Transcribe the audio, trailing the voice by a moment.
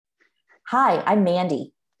Hi, I'm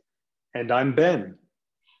Mandy, And I'm Ben,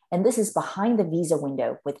 and this is Behind the Visa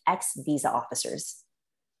Window with ex visa officers.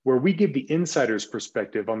 where we give the insider's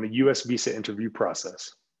perspective on the US visa interview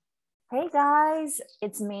process. Hey guys,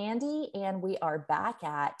 it's Mandy, and we are back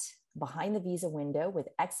at Behind the Visa Window with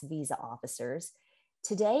ex visa officers.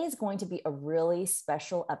 Today is going to be a really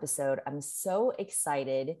special episode. I'm so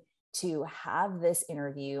excited to have this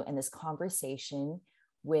interview and this conversation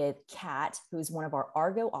with Kat, who's one of our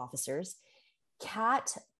Argo officers.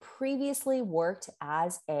 Kat previously worked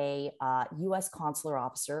as a US consular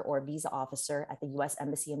officer or visa officer at the US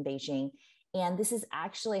Embassy in Beijing. And this is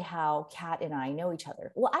actually how Kat and I know each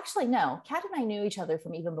other. Well, actually, no, Kat and I knew each other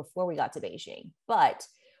from even before we got to Beijing, but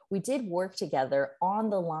we did work together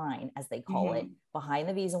on the line, as they call it, behind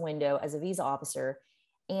the visa window as a visa officer.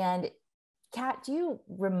 And Kat, do you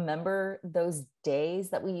remember those days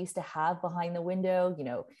that we used to have behind the window?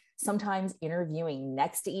 Sometimes interviewing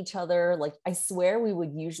next to each other. Like, I swear we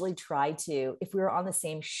would usually try to, if we were on the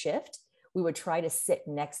same shift, we would try to sit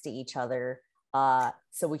next to each other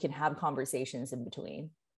so we can have conversations in between.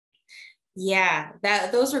 Yeah,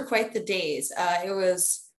 that those were quite the days. It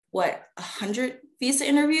was what 100 visa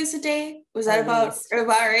interviews a day. Was that At about least.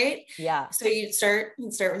 about right? Yeah. So you'd start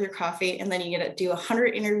with your coffee, and then you get to do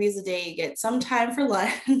 100 interviews a day. You get some time for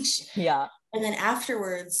lunch, Yeah. and then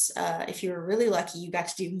afterwards, if you were really lucky, you got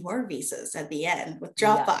to do more visas at the end with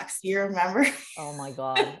Yeah. Dropbox. Do you remember? Oh my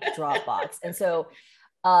God, Dropbox. And so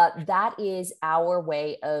that is our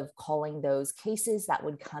way of calling those cases that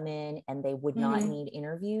would come in and they would not Mhm. need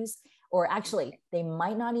interviews. Or actually, they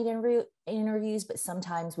might not need interviews, but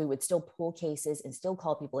sometimes we would still pull cases and still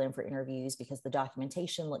call people in for interviews because the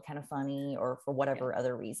documentation looked kind of funny or for whatever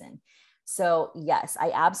other reason. So, yes,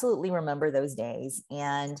 I absolutely remember those days.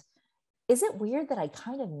 And is it weird that I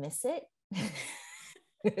kind of miss it?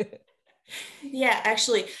 Yeah,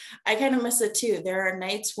 actually, I kind of miss it too. There are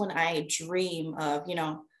nights when I dream of,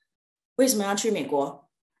 为什么要去美国?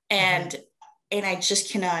 Mhm. And I just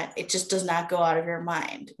cannot, it just does not go out of your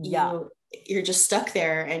mind. Yeah, You're just stuck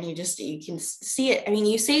there and you can see it. I mean,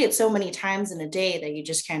 you see it so many times in a day that you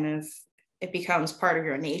just kind of it becomes part of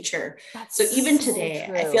your nature. So that's even so today,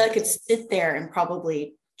 I feel true. I could sit there and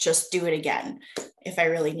probably just do it again if I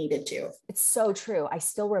really needed to. It's so true. I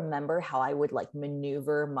still remember how I would like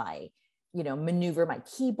maneuver my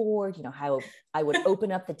keyboard, how I would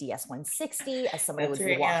open up the DS-160 as somebody That's would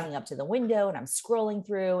be right. Yeah. walking up to the window and I'm scrolling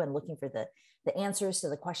through and looking for the answers to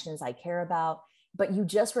the questions I care about. But you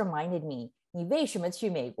just reminded me, 你为什么去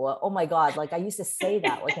美国? Oh my God. Like I used to say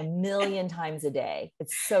that like a million times a day.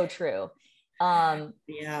 It's so true.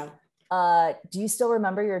 Yeah. Do you still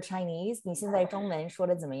remember your Chinese? 你现在中文说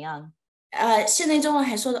的怎么样？现在中文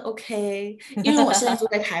还说的 OK，因为我现在住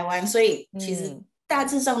在台湾，所以其实嗯大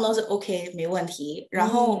致上都是 OK，没问题。然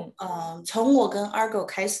后，嗯从我跟 Argo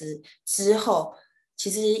开始之后，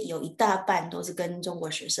其实有一大半都是跟中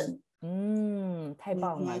国学生。太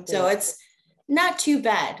棒了，So 对。it's not too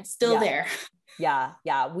bad, still Yeah, there.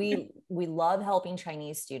 yeah. We love helping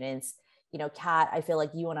Chinese students. Kat, I feel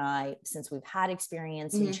like you and I, since we've had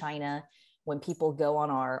experience in China, when people go on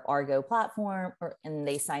our Argo platform and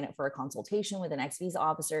they sign up for a consultation with an ex visa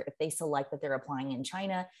officer, if they select that they're applying in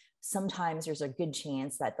China, sometimes there's a good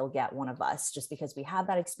chance that they'll get one of us just because we have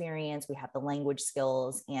that experience, we have the language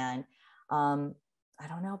skills, and um, I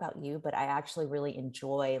don't know about you, but I actually really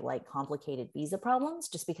enjoy like complicated visa problems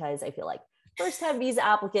just because I feel like first time visa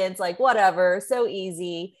applicants, like whatever, so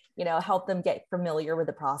easy, help them get familiar with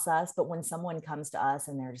the process. But when someone comes to us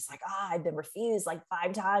and they're just like, I've been refused like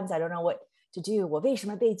 5 times, I don't know what to do. Well, then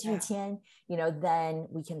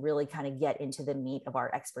we can really kind of get into the meat of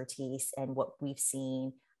our expertise and what we've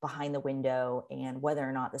seen behind the window and whether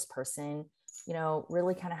or not this person,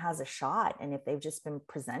 really kind of has a shot. And if they've just been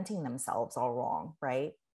presenting themselves all wrong,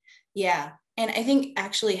 right? Yeah. And I think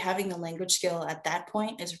actually having the language skill at that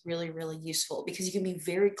point is really, really useful because you can be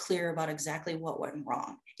very clear about exactly what went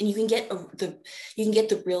wrong, and you can get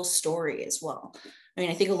the real story as well. I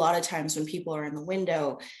mean, I think a lot of times when people are in the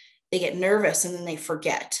window, they get nervous and then they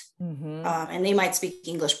forget, and they might speak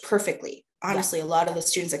English perfectly. Honestly, a lot of the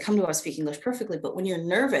students that come to us speak English perfectly, but when you're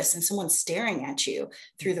nervous and someone's staring at you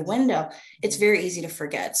through the window, it's very easy to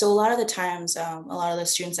forget. So a lot of the times, a lot of the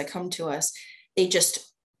students that come to us, they just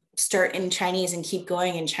start in Chinese and keep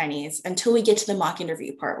going in Chinese until we get to the mock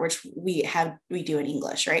interview part, which we do in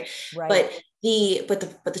English, right? Right.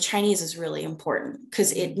 But the Chinese is really important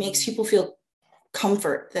because it makes people feel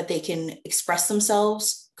comfort that they can express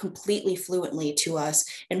themselves completely fluently to us,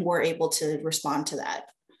 and we're able to respond to that.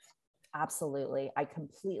 Absolutely. I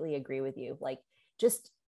completely agree with you. Like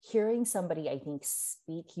just hearing somebody, I think,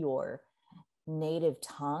 speak your native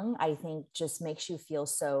tongue, I think just makes you feel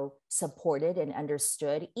so supported and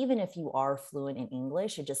understood. Even if you are fluent in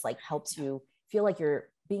English, it just like helps you feel like you're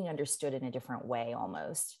being understood in a different way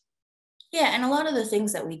almost. Yeah, and a lot of the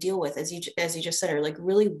things that we deal with, as you just said, are like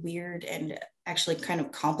really weird and actually kind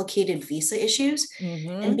of complicated visa issues. And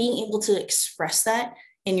Mm-hmm. being able to express that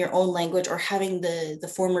in your own language, or having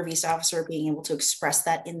the former visa officer being able to express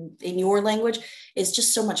that in your language, is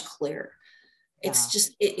just so much clearer. It's Yeah.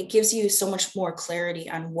 just it gives you so much more clarity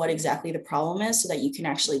on what exactly the problem is, so that you can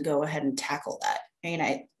actually go ahead and tackle that.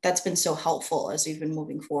 And that's been so helpful as we've been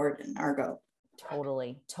moving forward in Argo.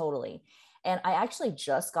 Totally, totally. And I actually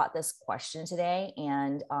just got this question today,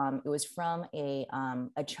 and it was from a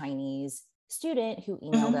Chinese student who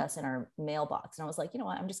emailed Mm-hmm. us in our mailbox. And I was like, you know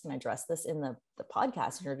what, I'm just going to address this in the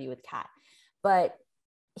podcast interview with Kat. But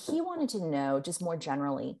he wanted to know just more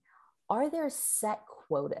generally, are there set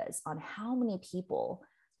quotas on how many people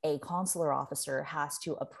a consular officer has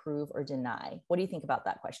to approve or deny? What do you think about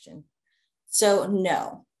that question? So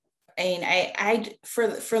no. And for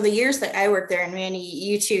the years that I worked there, and Manny,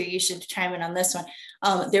 you too, you should chime in on this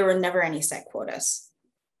one. There were never any set quotas.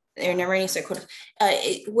 There were never any set quotas.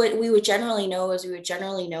 What we would generally know is we would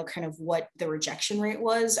generally know kind of what the rejection rate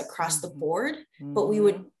was across the Mm-hmm. board, but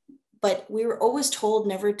Mm-hmm. we were always told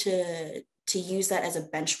never to use that as a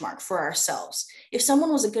benchmark for ourselves. If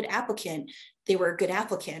someone was a good applicant, they were a good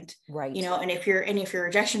applicant, Right. and if your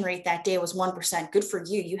rejection rate that day was 1%, good for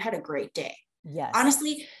you. You had a great day. Yes.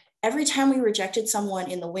 Honestly, every time we rejected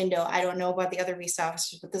someone in the window, I don't know about the other visa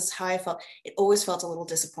officers, but this is how I felt. It always felt a little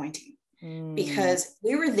disappointing, Mm, because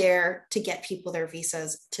we were there to get people their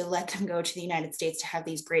visas, to let them go to the United States to have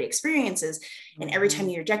these great experiences. And every time mm-hmm.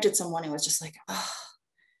 you rejected someone, it was just like, oh,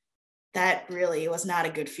 that really was not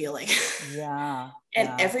a good feeling. Yeah. And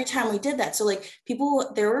Yeah. every time we did that, so like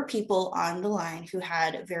there were people on the line who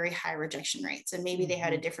had very high rejection rates, and maybe they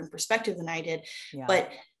had a Mm-hmm. different perspective than I did. Yeah.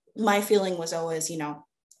 But my feeling was always,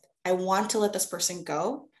 I want to let this person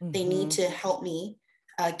go. They need Mm-hmm. to help me,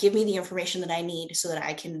 give me the information that I need so that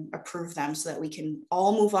I can approve them, so that we can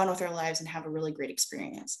all move on with our lives and have a really great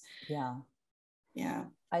experience. Yeah. Yeah.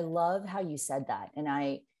 I love how you said that. And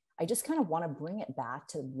I just kind of want to bring it back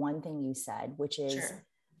to one thing you said, which is, Sure.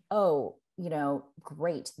 oh,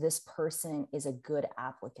 great, this person is a good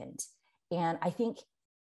applicant. And I think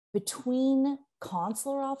between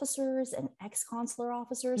consular officers and ex-consular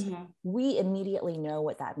officers, Mm-hmm. we immediately know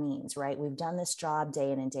what that means, right? We've done this job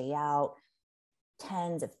day in and day out,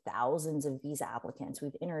 tens of thousands of visa applicants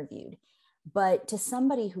we've interviewed. But to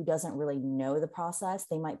somebody who doesn't really know the process,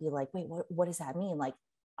 they might be like, wait, what does that mean? Like,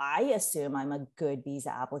 I assume I'm a good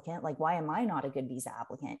visa applicant. Like, why am I not a good visa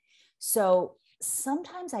applicant? So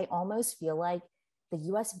sometimes I almost feel like the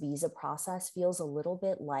US visa process feels a little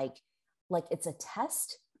bit like it's a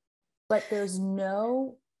test, but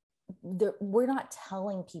we're not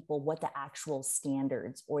telling people what the actual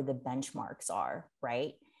standards or the benchmarks are,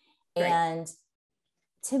 right? Right. And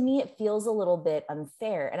to me, it feels a little bit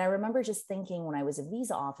unfair. And I remember just thinking when I was a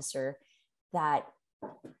visa officer that,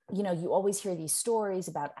 you always hear these stories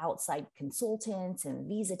about outside consultants and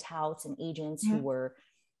visa touts and agents who Mm-hmm. were,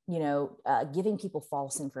 giving people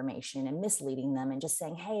false information and misleading them and just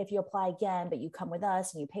saying, hey, if you apply again, but you come with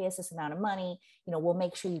us and you pay us this amount of money, we'll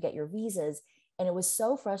make sure you get your visas. And it was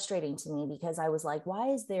so frustrating to me because I was like, why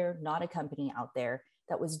is there not a company out there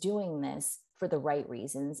that was doing this for the right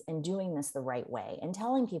reasons and doing this the right way and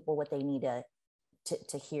telling people what they need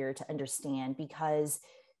to hear, to understand? Because,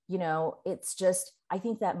 it's just, I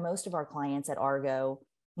think that most of our clients at Argo,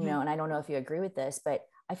 and I don't know if you agree with this, but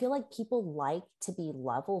I feel like people like to be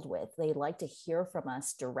leveled with. They like to hear from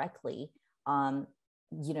us directly, um,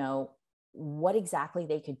 you know, what exactly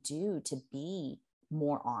they could do to be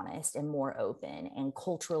more honest and more open and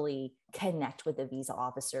culturally connect with the visa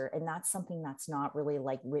officer. And that's something that's not really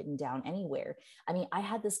like written down anywhere. I mean, I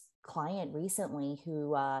had this client recently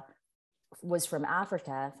who was from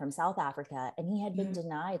Africa, from South Africa, and he had been Mm-hmm.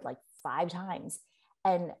 denied like 5 times.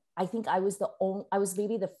 And I think I was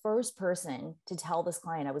maybe the first person to tell this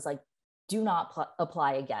client, I was like, do not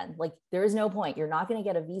apply again. Like, there is no point. You're not going to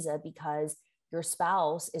get a visa because your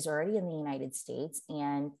spouse is already in the United States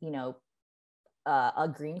and, a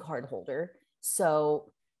green card holder.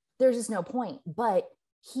 So there's just no point. But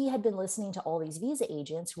he had been listening to all these visa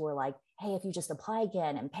agents who were like, hey, if you just apply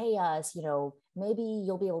again and pay us, maybe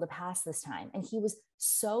you'll be able to pass this time. And he was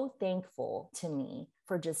so thankful to me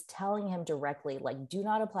for just telling him directly, like, do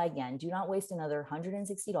not apply again. Do not waste another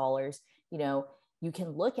 $160. You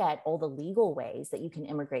can look at all the legal ways that you can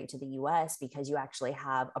immigrate to the US because you actually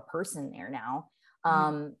have a person there now.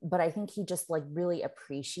 Mm-hmm. But I think he just like really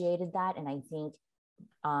appreciated that. And I think,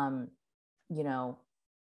 you know,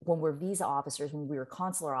 when we're visa officers, when we were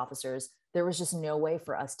consular officers, there was just no way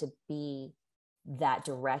for us to be that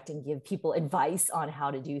direct and give people advice on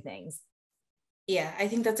how to do things. Yeah, I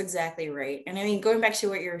think that's exactly right. And I mean, going back to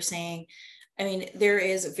what you were saying, I mean, there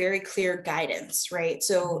is very clear guidance, right?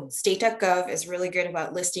 So state.gov is really good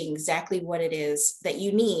about listing exactly what it is that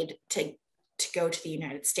you need to go to the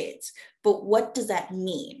United States. But what does that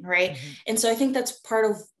mean, right? And so I think that's part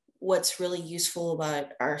of what's really useful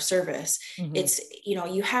about our service. It's, you know,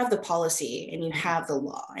 you have the policy and you have the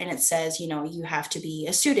law, and it says, you know, you have to be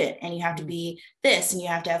a student and you have to be this and you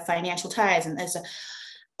have to have financial ties, and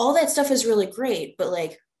all that stuff is really great, but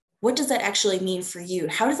like, what does that actually mean for you?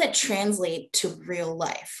 How does that translate to real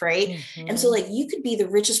life, right? And so like, you could be the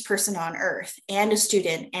richest person on earth and a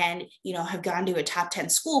student and, you know, have gone to a top 10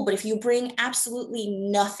 school, but if you bring absolutely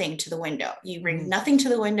nothing to the window, you bring nothing to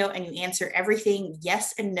the window and you answer everything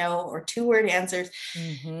yes and no or 2-word answers,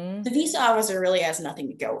 the visa officer really has nothing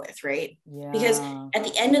to go with, right? Because at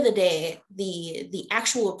the end of the day, the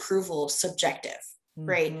actual approval is subjective.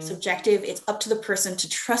 Right? Subjective. It's up to the person to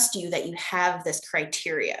trust you that you have this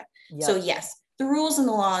criteria. So yes, the rules and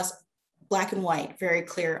the laws, black and white, very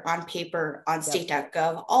clear on paper, on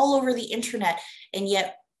state.gov, all over the internet. And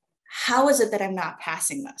yet, how is it that I'm not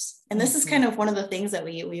passing this? And this is kind of one of the things that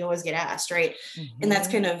we always get asked, right? And that's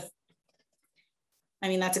kind of, I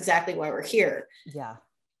mean, that's exactly why we're here.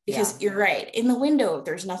 Because you're right. In the window,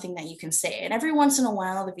 there's nothing that you can say. And every once in a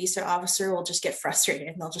while, the visa officer will just get frustrated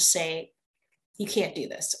and they'll just say, you can't do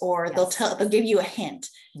this, or they'll give you a hint,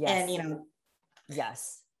 and you know,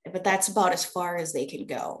 but that's about as far as they can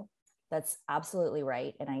go. That's absolutely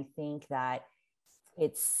right. And I think that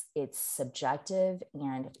it's subjective,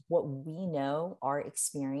 and what we know, our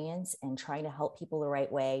experience, and trying to help people the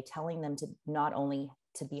right way, telling them to not only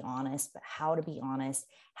to be honest, but how to be honest,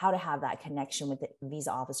 how to have that connection with the visa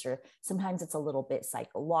officer. Sometimes it's a little bit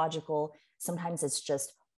psychological. Sometimes it's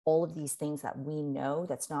just all of these things that we know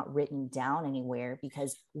that's not written down anywhere,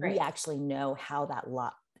 because we actually know how that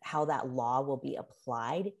law will be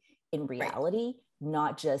applied in reality,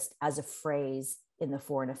 not just as a phrase in the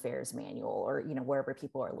Foreign Affairs Manual or, you know, wherever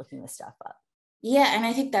people are looking this stuff up. Yeah. And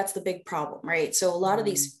I think that's the big problem, right? So a lot of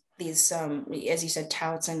these, as you said,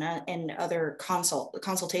 touts and other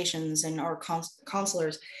consultations and or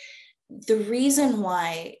counselors, the reason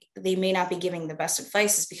why they may not be giving the best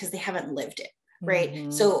advice is because they haven't lived it.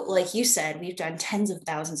 Right. So like you said, we've done tens of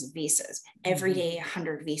thousands of visas every day,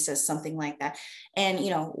 100 visas, something like that. And, you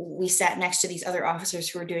know, we sat next to these other officers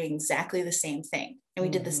who were doing exactly the same thing. And we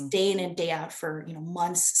did this day in and day out for, you know,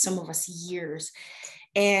 months, some of us years.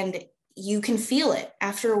 And you can feel it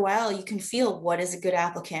after a while. You can feel what is a good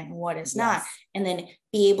applicant and what is not. And then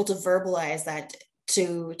be able to verbalize that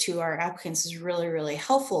to our applicants is really, really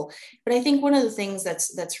helpful. But I think one of the things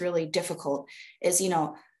that's really difficult is, you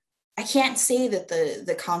know, I can't say that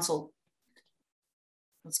the consul,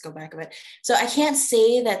 let's go back a bit. So I can't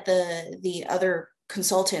say that the other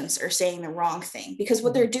consultants are saying the wrong thing, because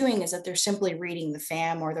what they're doing is that they're simply reading the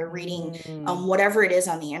FAM, or they're reading whatever it is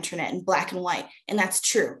on the internet in black and white. And that's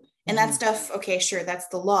true. And that stuff, okay, sure, that's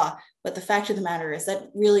the law. But the fact of the matter is that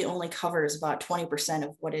really only covers about 20%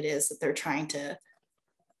 of what it is that they're trying to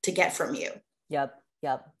get from you. Yep.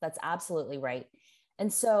 That's absolutely right.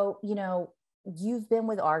 And so, you know, you've been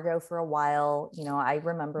with Argo for a while. You know, I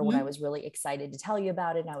remember when I was really excited to tell you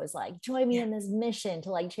about it, and I was like, join me in this mission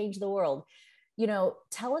to like change the world. You know,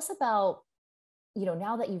 tell us about, you know,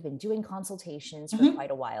 now that you've been doing consultations for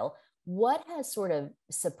quite a while, what has sort of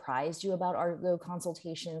surprised you about Argo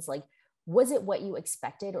consultations? Like, was it what you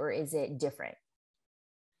expected, or is it different?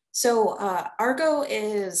 So Argo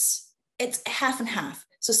it's half and half.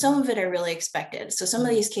 So some of it I really expected. So some of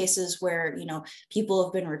these cases where, you know, people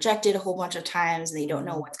have been rejected a whole bunch of times and they don't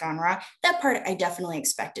know what's gone wrong, that part I definitely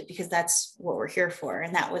expected, because that's what we're here for.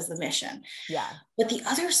 And that was the mission. Yeah. But the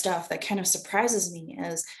other stuff that kind of surprises me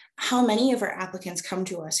is how many of our applicants come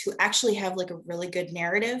to us who actually have like a really good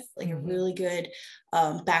narrative, like a really good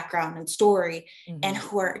background and story, and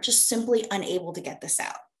who are just simply unable to get this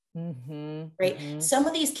out. Right. Some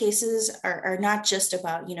of these cases are not just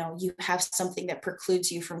about, you know, you have something that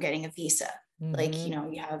precludes you from getting a visa. Like, you know,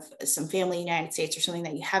 you have some family in the United States or something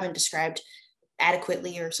that you haven't described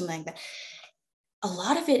adequately or something like that. A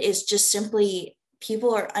lot of it is just simply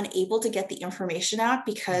people are unable to get the information out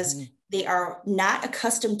because they are not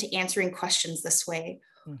accustomed to answering questions this way,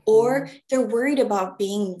 or they're worried about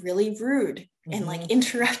being really rude and like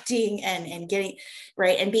interrupting and getting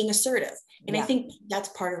right and being assertive. And I think that's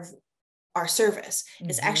part of our service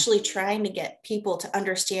is actually trying to get people to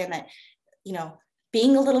understand that, you know,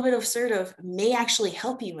 being a little bit assertive may actually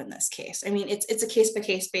help you in this case. I mean, it's a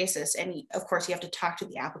case-by-case basis. And of course you have to talk to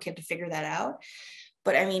the applicant to figure that out.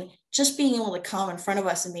 But I mean, just being able to come in front of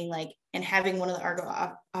us and being like, and having one of the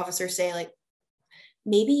ARGO officers say like,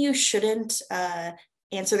 maybe you shouldn't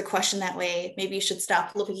answer the question that way. Maybe you should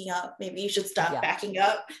stop looking up. Maybe you should stop backing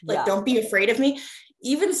up. Like, don't be afraid of me.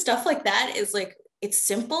 Even stuff like that is like, it's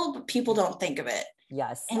simple, but people don't think of it.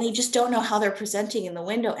 Yes. And they just don't know how they're presenting in the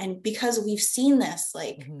window. And because we've seen this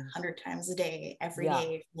like 100 times a day, every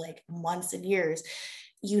day, like months and years,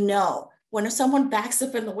 you know, when someone backs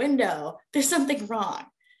up in the window, there's something wrong.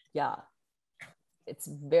 Yeah. It's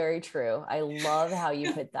very true. I love how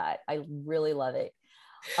you put that. I really love it.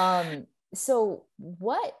 So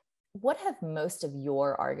what have most of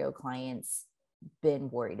your ARGO clients been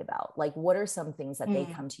worried about? Like, what are some things that they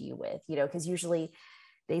come to you with, you know, because usually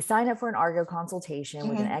they sign up for an ARGO consultation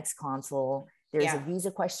with an ex-consul. There's a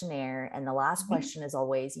visa questionnaire. And the last question is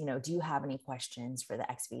always, you know, do you have any questions for the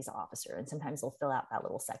ex-visa officer? And sometimes they'll fill out that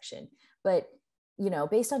little section. But, you know,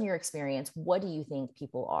 based on your experience, what do you think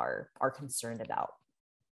people are concerned about?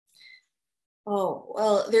 Oh,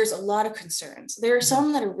 well, there's a lot of concerns. There are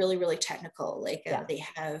some that are really, really technical, like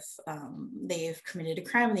they've committed a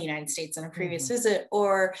crime in the United States on a previous visit,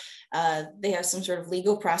 or they have some sort of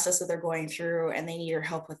legal process that they're going through and they need your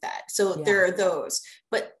help with that. So there are those,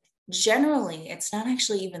 but generally it's not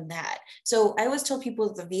actually even that. So I always tell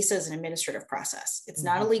people that the visa is an administrative process. It's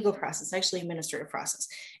not a legal process, it's actually an administrative process.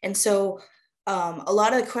 And so a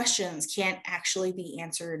lot of the questions can't actually be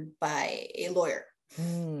answered by a lawyer.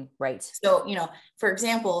 Right. So, you know, for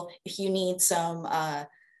example, if you need some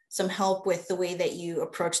help with the way that you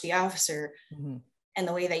approach the officer and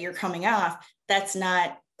the way that you're coming off, that's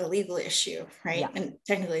not a legal issue, right? Yeah. And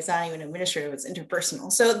technically it's not even administrative, it's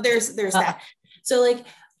interpersonal. So there's that. So like,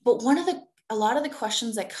 but a lot of the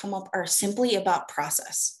questions that come up are simply about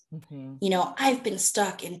process. You know, I've been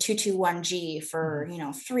stuck in 221G for, you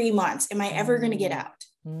know, 3 months. Am I ever going to get out?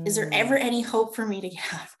 Is there ever any hope for me to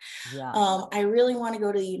get out? Yeah. I really want to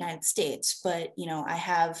go to the United States, but, you know, I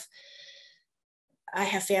have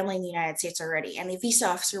family in the United States already, and the visa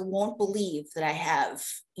officer won't believe that I have,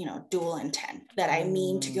 you know, dual intent, that I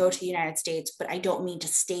mean to go to the United States, but I don't mean to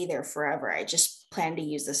stay there forever. I just plan to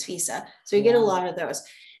use this visa. So you get a lot of those.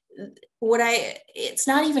 It's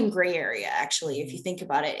not even gray area, actually, if you think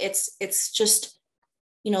about it. It's just,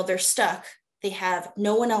 you know, they're stuck. They have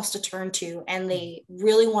no one else to turn to, and they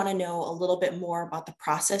really want to know a little bit more about the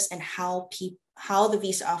process and how the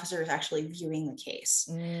visa officer is actually viewing the case.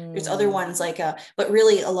 There's other ones like, but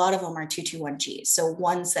really a lot of them are 221Gs. So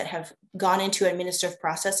ones that have gone into administrative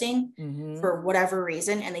processing for whatever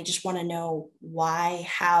reason, and they just want to know why,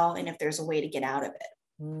 how, and if there's a way to get out of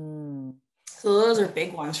it. So those are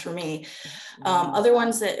big ones for me. Other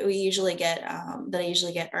ones that we usually get, that I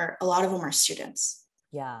usually get, are a lot of them are students.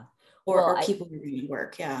 Yeah. Or people who really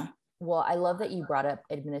work. Yeah. Well, I love that you brought up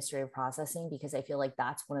administrative processing, because I feel like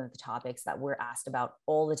that's one of the topics that we're asked about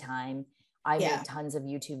all the time. I make tons of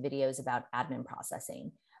YouTube videos about admin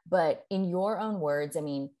processing, but in your own words, I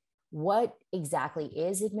mean, what exactly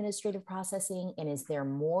is administrative processing? And is there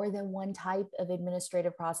more than one type of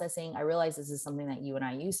administrative processing? I realize this is something that you and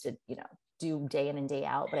I used to, you know, do day in and day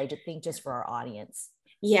out, but I just think just for our audience.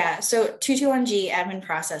 Yeah. So 221G admin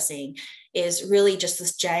processing is really just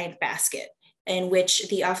this giant basket in which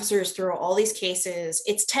the officers throw all these cases.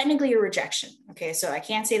 It's technically a rejection. Okay. So I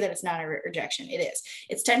can't say that it's not a rejection. It is.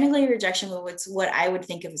 It's technically a rejection, but it's what I would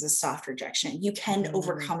think of as a soft rejection. You can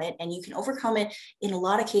overcome it, and you can overcome it in a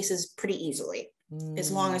lot of cases pretty easily,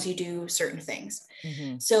 as long as you do certain things.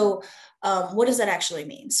 So what does that actually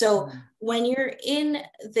mean? So when you're in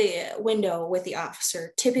the window with the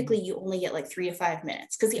officer, typically you only get like 3 to 5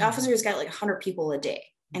 minutes, because the officer's got like 100 people a day.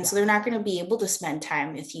 And so they're not going to be able to spend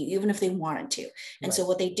time with you, even if they wanted to. And so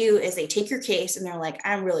what they do is they take your case and they're like,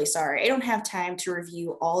 I'm really sorry, I don't have time to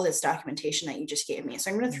review all this documentation that you just gave me. So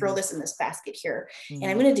I'm going to throw this in this basket here, and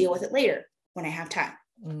I'm going to deal with it later when I have time.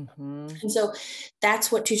 And so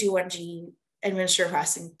that's what 221G administrative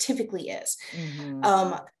processing typically is.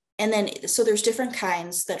 And then, so there's different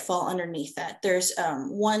kinds that fall underneath that. There's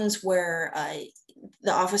ones where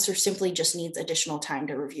the officer simply just needs additional time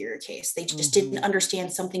to review your case. They just didn't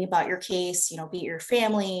understand something about your case, you know, be it your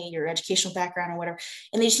family, your educational background or whatever,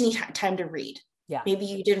 and they just need time to read. Yeah. Maybe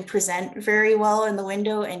you didn't present very well in the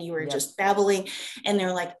window and you were just babbling, and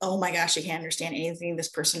they're like, oh my gosh, I can't understand anything this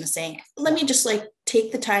person is saying. Let me just like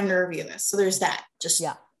take the time to review this. So there's that. Just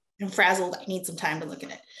I'm frazzled. I need some time to look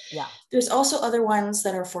at it. Yeah. There's also other ones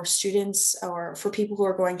that are for students or for people who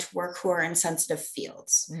are going to work who are in sensitive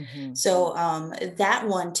fields. So that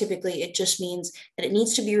one, typically, it just means that it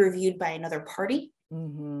needs to be reviewed by another party.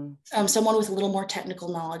 someone with a little more technical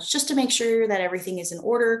knowledge, just to make sure that everything is in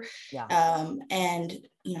order. And,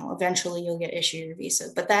 eventually you'll get issued your visa.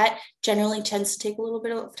 But that generally tends to take a little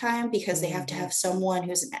bit of time because they have to have someone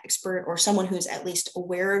who's an expert or someone who's at least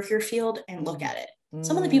aware of your field and look at it.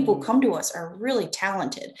 Some of the people who come to us are really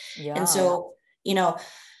talented. And so,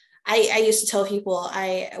 I used to tell people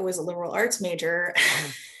I was a liberal arts major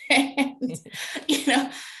and,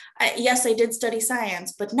 yes, I did study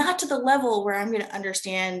science, but not to the level where I'm going to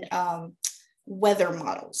understand weather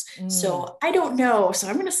models. So I don't know. So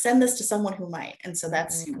I'm going to send this to someone who might. And so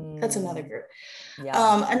that's another group.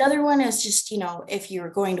 Another one is just, if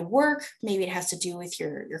you're going to work, maybe it has to do with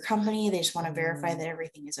your company. They just want to verify that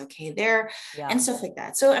everything is okay there and stuff like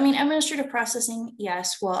that. So, administrative processing,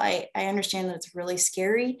 yes. Well, I understand that it's really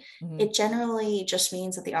scary. It generally just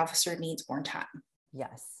means that the officer needs more time.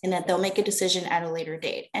 Yes. And that they'll make a decision at a later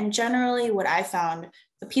date. And generally what I found,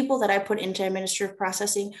 the people that I put into administrative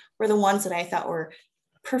processing were the ones that I thought were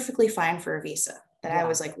perfectly fine for a visa, that I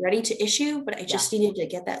was like ready to issue, but I just needed to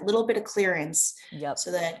get that little bit of clearance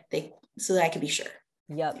so that I could be sure.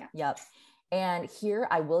 Yep. And here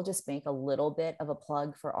I will just make a little bit of a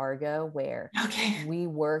plug for Argo, where we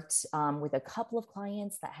worked with a couple of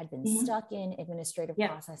clients that had been stuck in administrative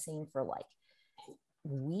processing for like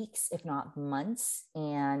weeks, if not months.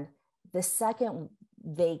 And the second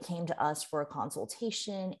they came to us for a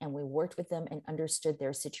consultation and we worked with them and understood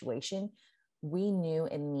their situation, we knew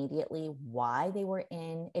immediately why they were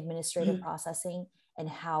in administrative processing and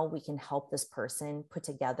how we can help this person put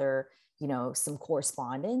together, some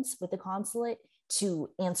correspondence with the consulate to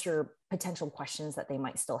answer potential questions that they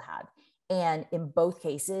might still have. And in both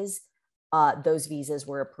cases, those visas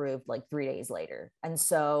were approved like 3 days later. And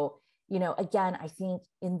so, again, I think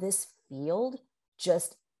in this field,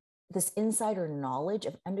 just this insider knowledge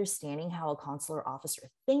of understanding how a consular officer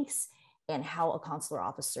thinks and how a consular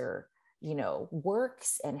officer,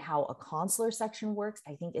 works and how a consular section works,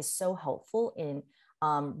 I think is so helpful in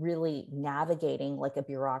really navigating like a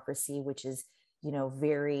bureaucracy, which is,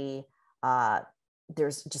 very,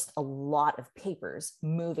 there's just a lot of papers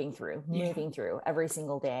moving through every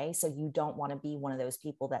single day. So you don't want to be one of those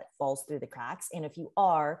people that falls through the cracks. And if you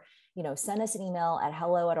are, send us an email at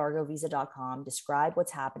hello@argovisa.com, describe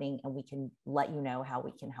what's happening, and we can let you know how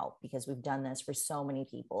we can help, because we've done this for so many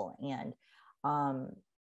people. And,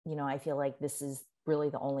 I feel like this is really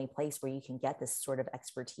the only place where you can get this sort of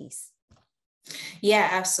expertise. Yeah,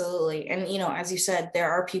 absolutely. And, as you said, there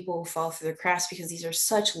are people who fall through the cracks because these are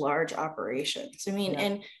such large operations.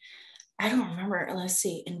 And I don't remember, let's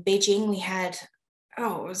see, in Beijing, we had, it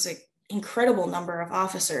was an incredible number of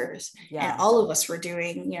officers and all of us were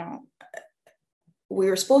doing, we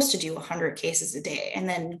were supposed to do 100 cases a day and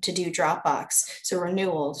then to do Dropbox. So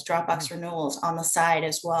Dropbox renewals on the side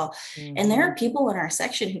as well. And there are people in our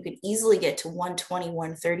section who could easily get to 120,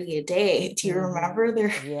 130 a day. Do you remember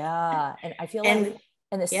there? Yeah. And I feel like,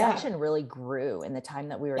 and the section really grew in the time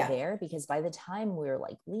that we were there, because by the time we were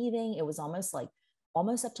like leaving, it was almost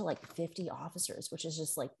up to like 50 officers, which is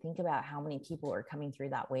just like, think about how many people are coming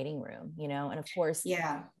through that waiting room, and of course,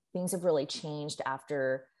 things have really changed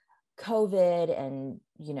after COVID and,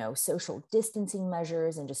 social distancing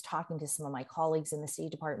measures, and just talking to some of my colleagues in the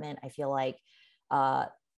State Department, I feel like,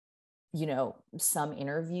 some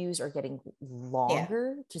interviews are getting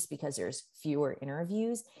longer just because there's fewer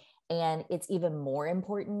interviews. And it's even more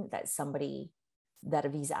important that a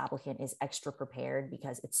visa applicant is extra prepared,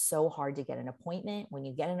 because it's so hard to get an appointment. When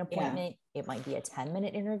you get an appointment, it might be a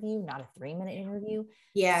 10-minute interview, not a 3-minute interview.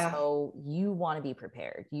 So you want to be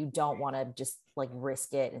prepared. You don't want to just like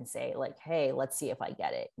risk it and say like, hey, let's see if I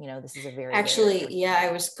get it. This is a very, I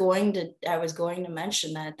was going to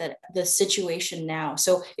mention that the situation now,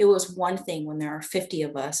 so it was one thing when there are 50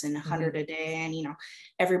 of us and 100 a day, and,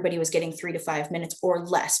 everybody was getting 3 to 5 minutes or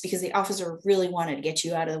less, because the officer really wanted to get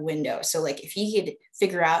you out of the window. So like, if he could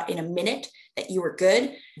figure out in a minute that you were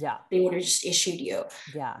good, they would have just issued you.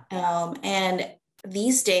 And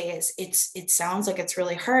these days it sounds like it's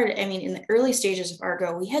really hard. In the early stages of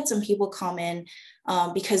Argo, we had some people come in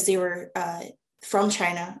because they were from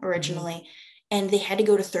China originally, and they had to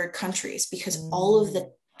go to third countries because all of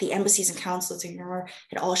the embassies and consulates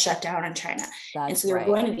had all shut down in China. And so they were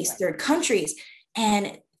going to these third countries,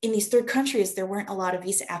 and in these third countries, there weren't a lot of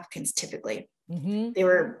visa applicants typically. They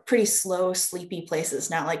were pretty slow, sleepy places,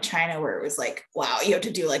 not like China where it was like, wow, you have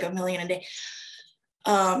to do like 1 million a day.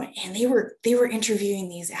 And they were interviewing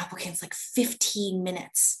these applicants like 15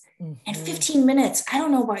 minutes. And 15 minutes, I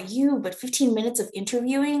don't know about you, but 15 minutes of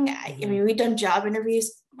interviewing, we'd done job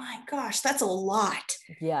interviews. my gosh, that's a lot.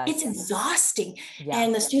 Yes. It's exhausting. Yeah.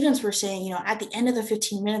 And the students were saying, you know, at the end of the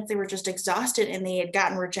 15 minutes, they were just exhausted and they had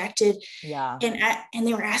gotten rejected. Yeah. And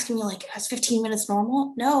they were asking me like, is 15 minutes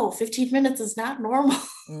normal? No, 15 minutes is not normal.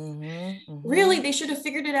 Really, they should have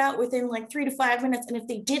figured it out within like 3 to 5 minutes. And if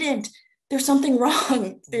they didn't, there's something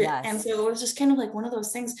wrong. Yes. And so it was just kind of like one of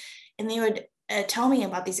those things. And they would tell me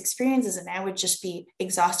about these experiences, and I would just be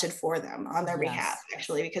exhausted for them on their behalf,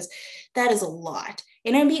 actually, because that is a lot.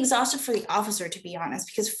 And I'd be exhausted for the officer, to be honest,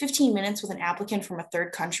 because 15 minutes with an applicant from a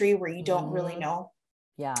third country where you don't really know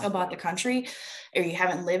about the country, or you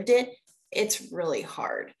haven't lived it, it's really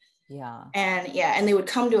hard. And they would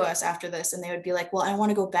come to us after this and they would be like, well, I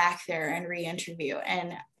want to go back there and re-interview.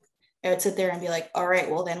 And I would sit there and be like, all right,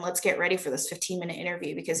 well, then let's get ready for this 15-minute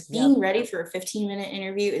interview, because being ready for a 15-minute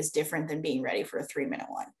interview is different than being ready for a 3-minute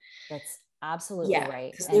one. That's absolutely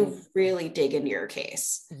right. Because they really dig into your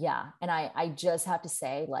case. Yeah. And I just have to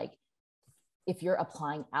say, like, if you're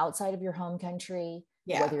applying outside of your home country,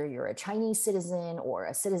 whether you're a Chinese citizen or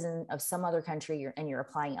a citizen of some other country, and you're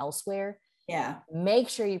applying elsewhere, make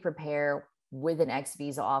sure you prepare with an ex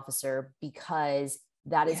visa officer, because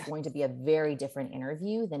that is going to be a very different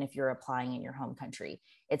interview than if you're applying in your home country.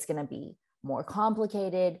 It's going to be more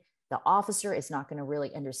complicated. The officer is not going to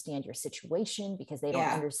really understand your situation because they don't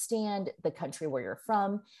understand the country where you're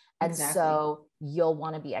from. And so you'll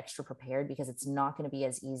want to be extra prepared, because it's not going to be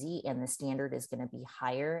as easy, and the standard is going to be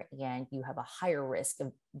higher, and you have a higher risk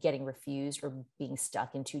of getting refused or being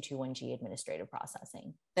stuck in 221G administrative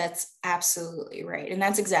processing. That's absolutely right. And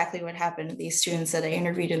that's exactly what happened to these students that I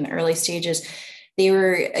interviewed in the early stages. They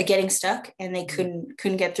were getting stuck and they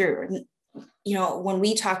couldn't get through. You know, when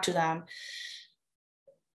we talked to them,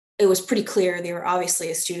 it was pretty clear they were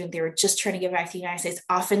obviously a student. They were just trying to get back to the United States.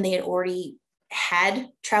 Often they had already had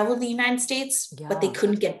traveled to the United States, but they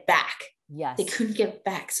couldn't get back. They couldn't get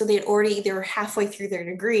back. So they were halfway through their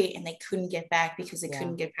degree and they couldn't get back because they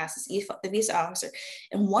couldn't get past the visa officer.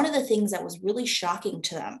 And one of the things that was really shocking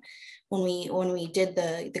to them when we did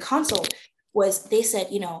the consult was they said,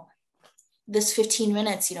 you know, this 15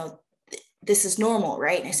 minutes, you know, this is normal,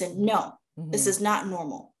 right? And I said, no, this is not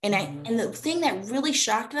normal. And and the thing that really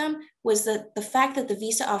shocked them was that the fact that the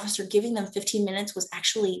visa officer giving them 15 minutes was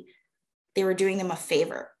actually, they were doing them a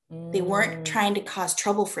favor. They weren't trying to cause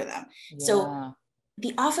trouble for them. So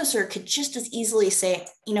the officer could just as easily say,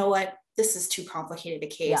 you know what, this is too complicated a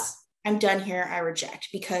case. I'm done here. I reject,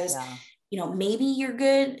 because, you know, maybe you're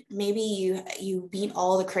good. Maybe you meet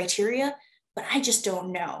all the criteria, but I just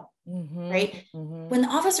don't know. Right. When the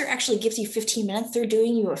officer actually gives you 15 minutes, they're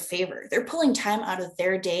doing you a favor. They're pulling time out of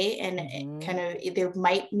their day, and kind of,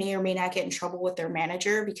 they may or may not get in trouble with their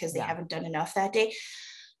manager because they haven't done enough that day,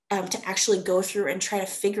 to actually go through and try to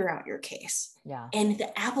figure out your case. And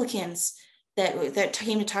the applicants that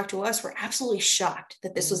came to talk to us were absolutely shocked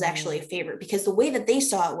that this was actually a favor, because the way that they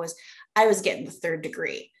saw it was, I was getting the third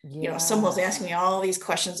degree. You know, someone was asking me all these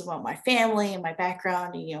questions about my family and my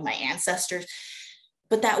background and, you know, my ancestors.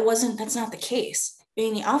 But that's not the case.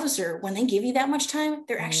 Being the officer, when they give you that much time,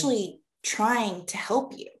 they're actually trying to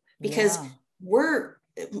help you, because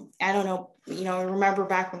I don't know, you know, remember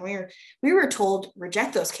back when we were told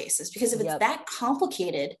reject those cases, because if it's that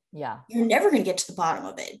complicated, you're never going to get to the bottom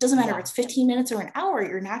of it. It doesn't matter if it's 15 minutes or an hour,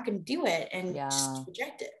 you're not going to do it, and just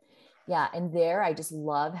reject it. Yeah. And there, I just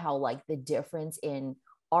love how, like, the difference in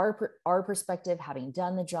our perspective, having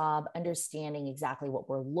done the job, understanding exactly what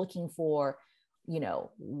we're looking for, you know,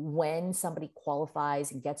 when somebody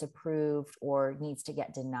qualifies and gets approved or needs to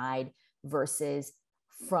get denied, versus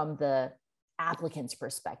from the applicant's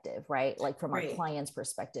perspective, right? Like from our client's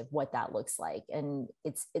perspective, what that looks like. And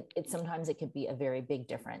it's sometimes it could be a very big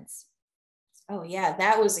difference. Oh yeah.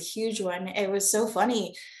 That was a huge one. It was so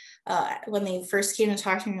funny. When they first came to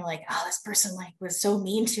talk to me, like, oh, this person like was so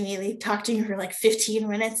mean to me. They talked to me for like 15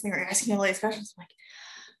 minutes and they were asking all these questions. I'm like,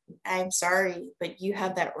 I'm sorry, but you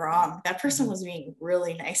had that wrong. That person was being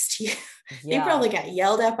really nice to you. They probably got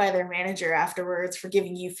yelled at by their manager afterwards for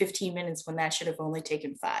giving you 15 minutes when that should have only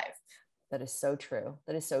taken 5. That is so true.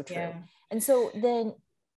 That is so true. And so then,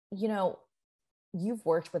 you know, you've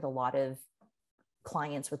worked with a lot of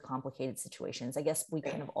clients with complicated situations. I guess we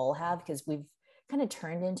kind of all have, because we've kind of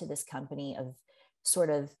turned into this company of sort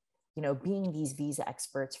of, you know, being these visa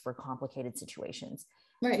experts for complicated situations.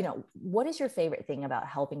 You know, what is your favorite thing about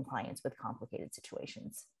helping clients with complicated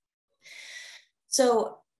situations?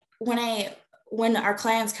 So when our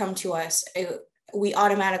clients come to us, we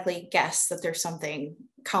automatically guess that there's something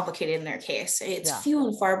complicated in their case. It's few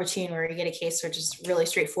and far between where you get a case which is really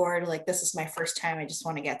straightforward, like, this is my first time, I just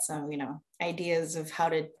want to get some, you know, ideas of how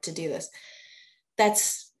to do this.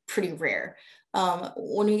 That's pretty rare.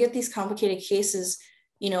 When we get these complicated cases,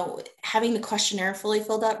 having the questionnaire fully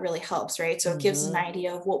filled out really helps, right? So it gives an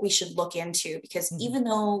idea of what we should look into, because even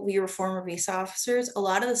though we were former visa officers, a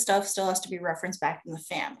lot of the stuff still has to be referenced back in the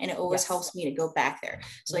FAM, and it always helps me to go back there.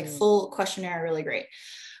 So like full questionnaire, really great.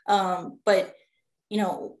 But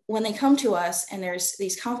when they come to us and there's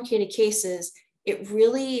these complicated cases, it's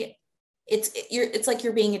like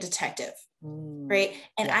you're being a detective, right?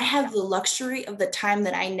 And I have the luxury of the time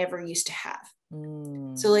that I never used to have.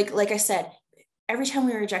 So like I said, every time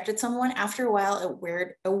we rejected someone, after a while, it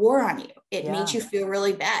wore on you. It made you feel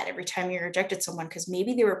really bad every time you rejected someone, because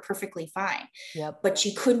maybe they were perfectly fine, but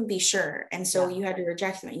you couldn't be sure. And so you had to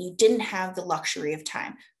reject them, and you didn't have the luxury of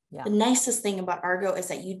time. The nicest thing about Argo is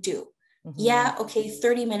that you do. Okay,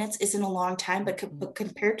 30 minutes isn't a long time, but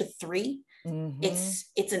compared to 3,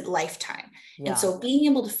 it's a lifetime. And so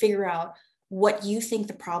being able to figure out what you think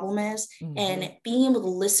the problem is, and being able to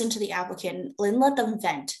listen to the applicant and let them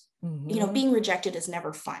vent. Being rejected is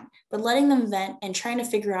never fun, but letting them vent and trying to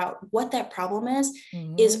figure out what that problem is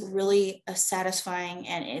really satisfying,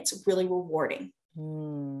 and it's really rewarding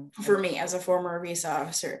for me as a former visa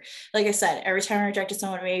officer. Like I said, every time I rejected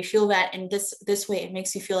someone, it made me feel that, and this way it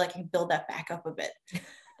makes you feel like you build that back up a bit.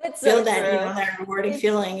 It's build that that rewarding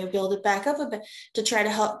feeling, and build it back up a bit to try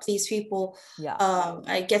to help these people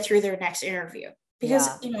get through their next interview. Because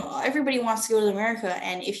everybody wants to go to America,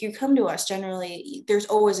 and if you come to us, generally there's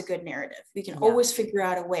always a good narrative. We can always figure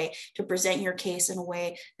out a way to present your case in a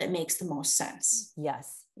way that makes the most sense.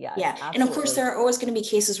 Yes. Absolutely. And of course there are always going to be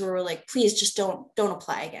cases where we're like, please just don't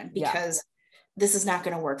apply again, because this is not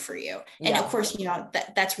going to work for you. And of course,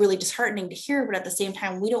 that's really disheartening to hear, but at the same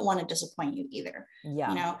time, we don't want to disappoint you either.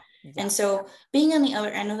 And so being on the other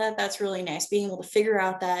end of that, that's really nice. Being able to figure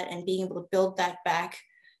out that and being able to build that back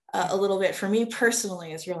a little bit, for me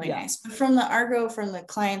personally, is really nice. But from the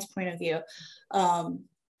client's point of view,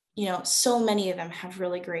 so many of them have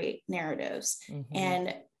really great narratives.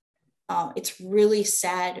 And it's really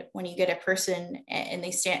sad when you get a person and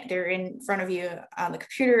they're in front of you on the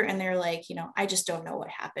computer and they're like, I just don't know what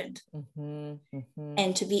happened.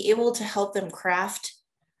 And to be able to help them craft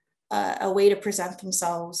a way to present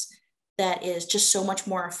themselves that is just so much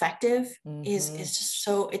more effective is just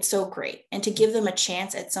it's so great. And to give them a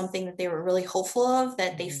chance at something that they were really hopeful of,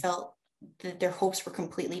 that they felt that their hopes were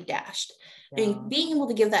completely dashed. I mean, being able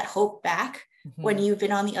to give that hope back when you've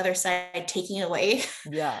been on the other side taking it away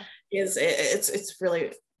it's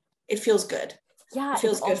really, it feels good. It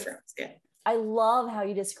feels good for us. I love how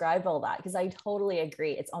you described all that, because I totally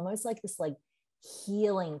agree. It's almost like this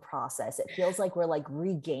healing process. It feels like we're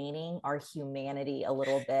regaining our humanity a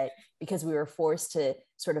little bit, because we were forced to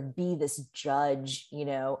sort of be this judge,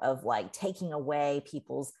 of taking away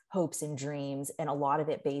people's hopes and dreams, and a lot of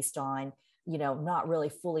it based on not really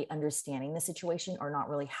fully understanding the situation, or not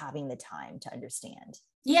really having the time to understand.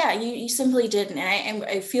 You simply didn't. And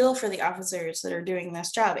I feel for the officers that are doing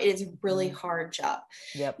this job. It is a really hard job,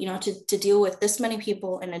 to deal with this many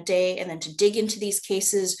people in a day, and then to dig into these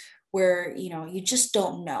cases where, you just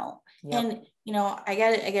don't know. And,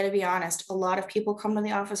 I gotta be honest, a lot of people come to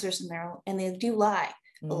the officers and they do lie.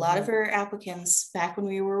 A lot of our applicants back when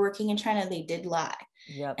we were working in China, they did lie.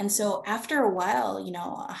 And so after a while,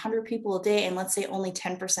 100 people a day, and let's say only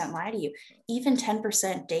 10% lie to you, even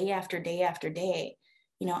 10% day after day after day,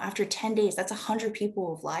 after 10 days, that's 100 people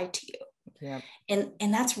who have lied to you.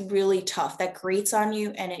 And that's really tough. That grates on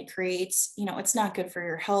you, and it creates, it's not good for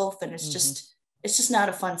your health. And it's just not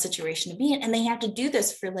a fun situation to be in. And they have to do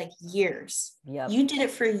this for years. You did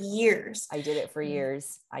it for years. I did it for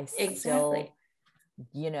years. I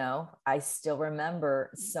still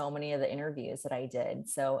remember so many of the interviews that I did.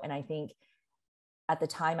 So, and I think at the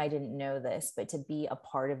time I didn't know this, but to be a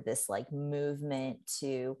part of this movement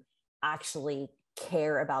to actually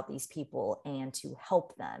care about these people and to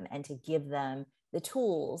help them and to give them the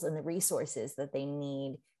tools and the resources that they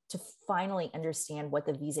need to finally understand what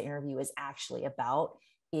the visa interview is actually about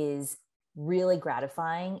is really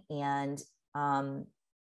gratifying. And, and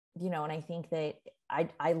I think that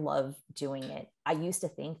I love doing it. I used to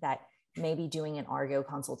think that maybe doing an Argo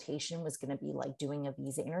consultation was going to be like doing a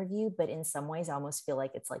visa interview, but in some ways I almost feel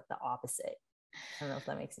like it's the opposite. I don't know if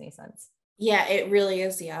that makes any sense. Yeah, it really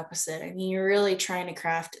is the opposite. I mean, you're really trying to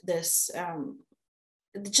craft this,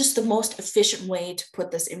 just the most efficient way to put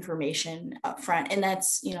this information up front. And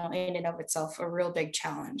that's, in and of itself, a real big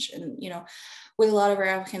challenge. And, with a lot of our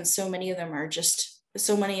applicants, so many of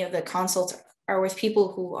the consults are with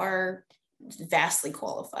people who are vastly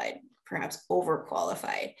qualified, perhaps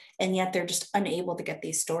overqualified, and yet they're just unable to get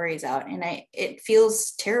these stories out. And it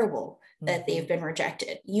feels terrible that they've been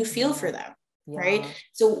rejected. You feel for them. right?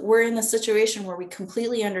 So we're in the situation where we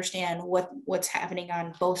completely understand what's happening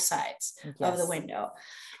on both sides of the window.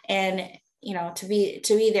 And, you know, to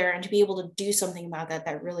be there and to be able to do something about that,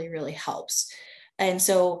 that really, really helps. And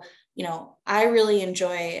so, you know, I really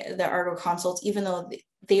enjoy the Argo consults, even though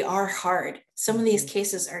they are hard. Some of these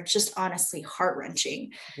cases are just honestly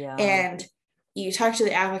heart-wrenching. And you talk to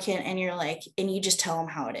the applicant and you're like, and you just tell them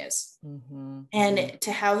how it is. And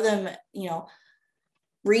to have them, you know,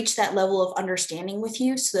 reach that level of understanding with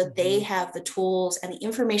you so that they have the tools and the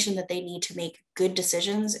information that they need to make good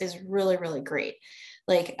decisions is really, really great.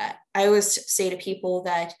 Like I always say to people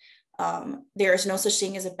that there is no such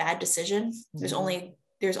thing as a bad decision. There's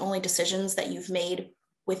only decisions that you've made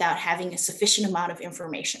without having a sufficient amount of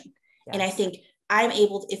information. And I think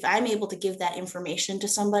if I'm able to give that information to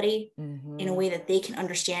somebody in a way that they can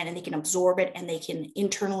understand and they can absorb it and they can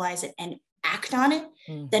internalize it and act on it,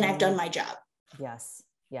 then I've done my job. Yes.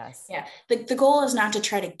 Yeah. The goal is not to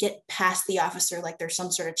try to get past the officer like there's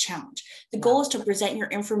some sort of challenge. The goal is to present your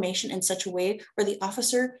information in such a way where the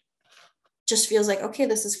officer just feels like, okay,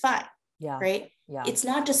 this is fine. Right. It's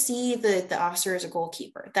not to see the officer as a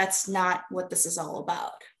goalkeeper. That's not what this is all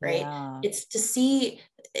about. Right.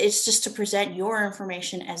 It's just to present your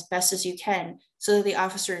information as best as you can so that the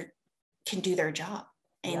officer can do their job.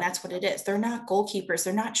 And that's what it is. They're not goalkeepers.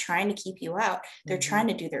 They're not trying to keep you out. They're trying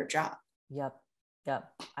to do their job.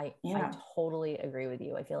 I totally agree with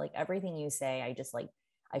you. I feel like everything you say,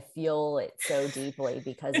 I feel it so deeply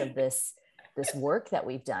because of this work that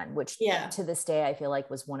we've done, which to this day, I feel like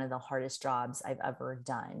was one of the hardest jobs I've ever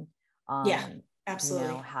done. Absolutely.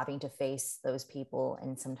 You know, having to face those people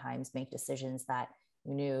and sometimes make decisions that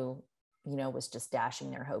you knew, was just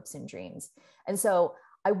dashing their hopes and dreams. And so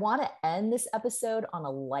I want to end this episode on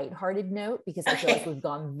a lighthearted note because I feel like we've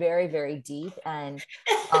gone very, very deep and,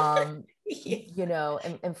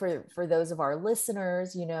 and for those of our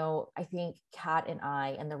listeners, I think Kat and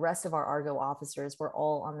I and the rest of our Argo officers were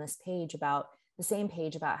all on this page about the same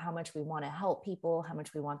page about how much we want to help people, how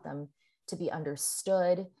much we want them to be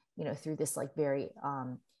understood, through this like very,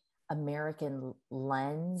 American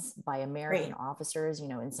lens by American officers,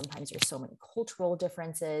 and sometimes there's so many cultural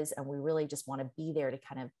differences and we really just want to be there to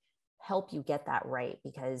kind of help you get that right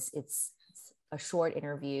because it's a short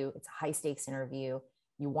interview. It's a high stakes interview.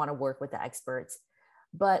 You want to work with the experts,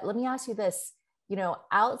 but let me ask you this,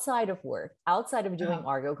 outside of work, outside of doing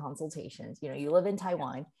Argo consultations, you live in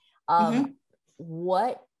Taiwan.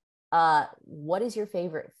 What is your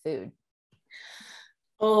favorite food?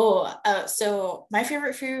 So my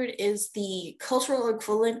favorite food is the cultural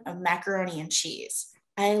equivalent of macaroni and cheese.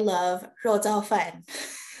 I love 肉燥饭.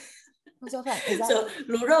 肉燥饭, is that? So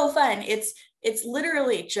卤肉饭, it's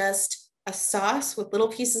literally just a sauce with little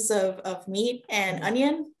pieces of meat and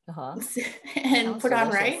onion and put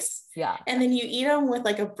on rice. Yeah. And then you eat them with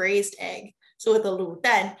like a braised egg. So with a 卤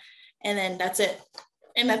蛋, and then that's it.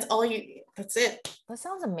 And that's it. That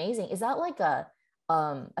sounds amazing. Is that like a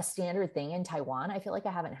standard thing in Taiwan? I feel like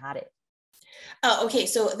I haven't had it. Oh, okay.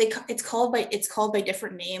 So it's called by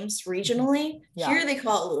different names regionally. Here they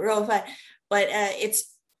call it 卤肉饭, but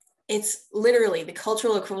it's literally the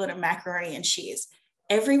cultural equivalent of macaroni and cheese.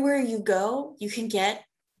 Everywhere you go, you can get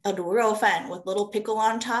a 卤肉饭 with little pickle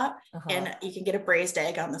on top, and you can get a braised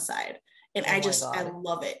egg on the side. And I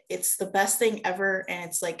love it. It's the best thing ever, and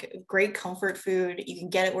it's like great comfort food. You can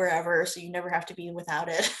get it wherever, so you never have to be without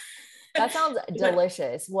it. That sounds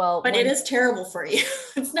delicious. But it is terrible for you.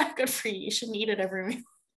 It's not good for you. You shouldn't eat it every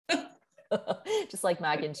meal. Just like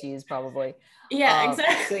mac and cheese, probably. Yeah,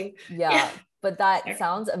 exactly. Yeah. But that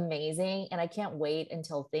sounds amazing. And I can't wait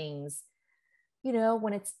until things,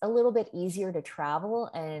 when it's a little bit easier to travel.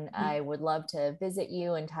 And I would love to visit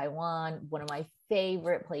you in Taiwan, one of my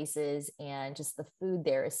favorite places. And just the food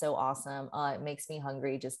there is so awesome. It makes me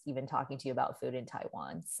hungry just even talking to you about food in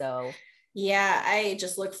Taiwan. So yeah, I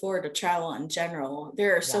just look forward to travel in general.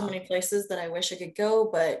 There are so many places that I wish I could go,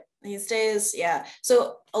 but these days,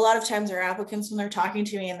 So a lot of times our applicants, when they're talking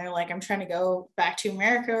to me and they're like, I'm trying to go back to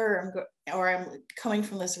America or I'm coming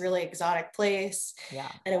from this really exotic place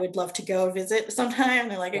that I would love to go visit sometime.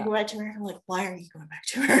 They're like, I go back to America. I'm like, why are you going back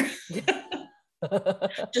to America?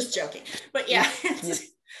 Just joking. But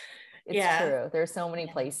it's true. There's so many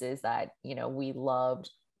places that, we loved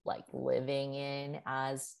like living in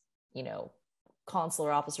as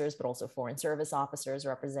consular officers, but also foreign service officers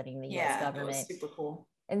representing the U.S. government. That was super cool.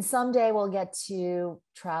 And someday we'll get to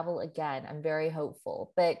travel again. I'm very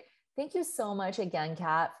hopeful. But thank you so much again,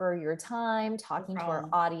 Kat, for your time, talking to our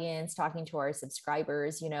audience, talking to our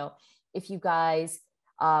subscribers. If you guys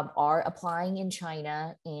are applying in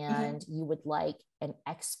China and you would like an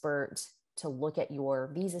expert to look at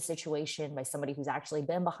your visa situation by somebody who's actually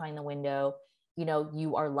been behind the window, you know,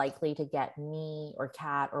 you are likely to get me or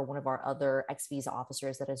Kat or one of our other ex-visa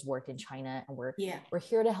officers that has worked in China, and we're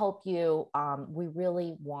here to help you. We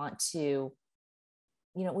really want to,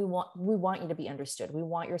 you know, we want you to be understood. We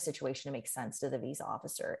want your situation to make sense to the visa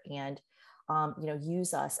officer, and you know,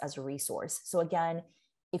 use us as a resource. So again,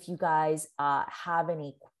 if you guys have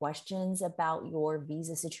any questions about your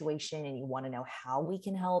visa situation and you want to know how we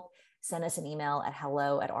can help, send us an email at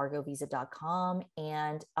hello@argovisa.com.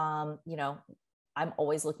 And, you know, I'm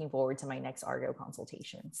always looking forward to my next Argo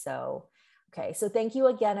consultation. So, okay. So thank you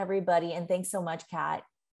again, everybody. And thanks so much, Kat.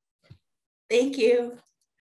 Thank you.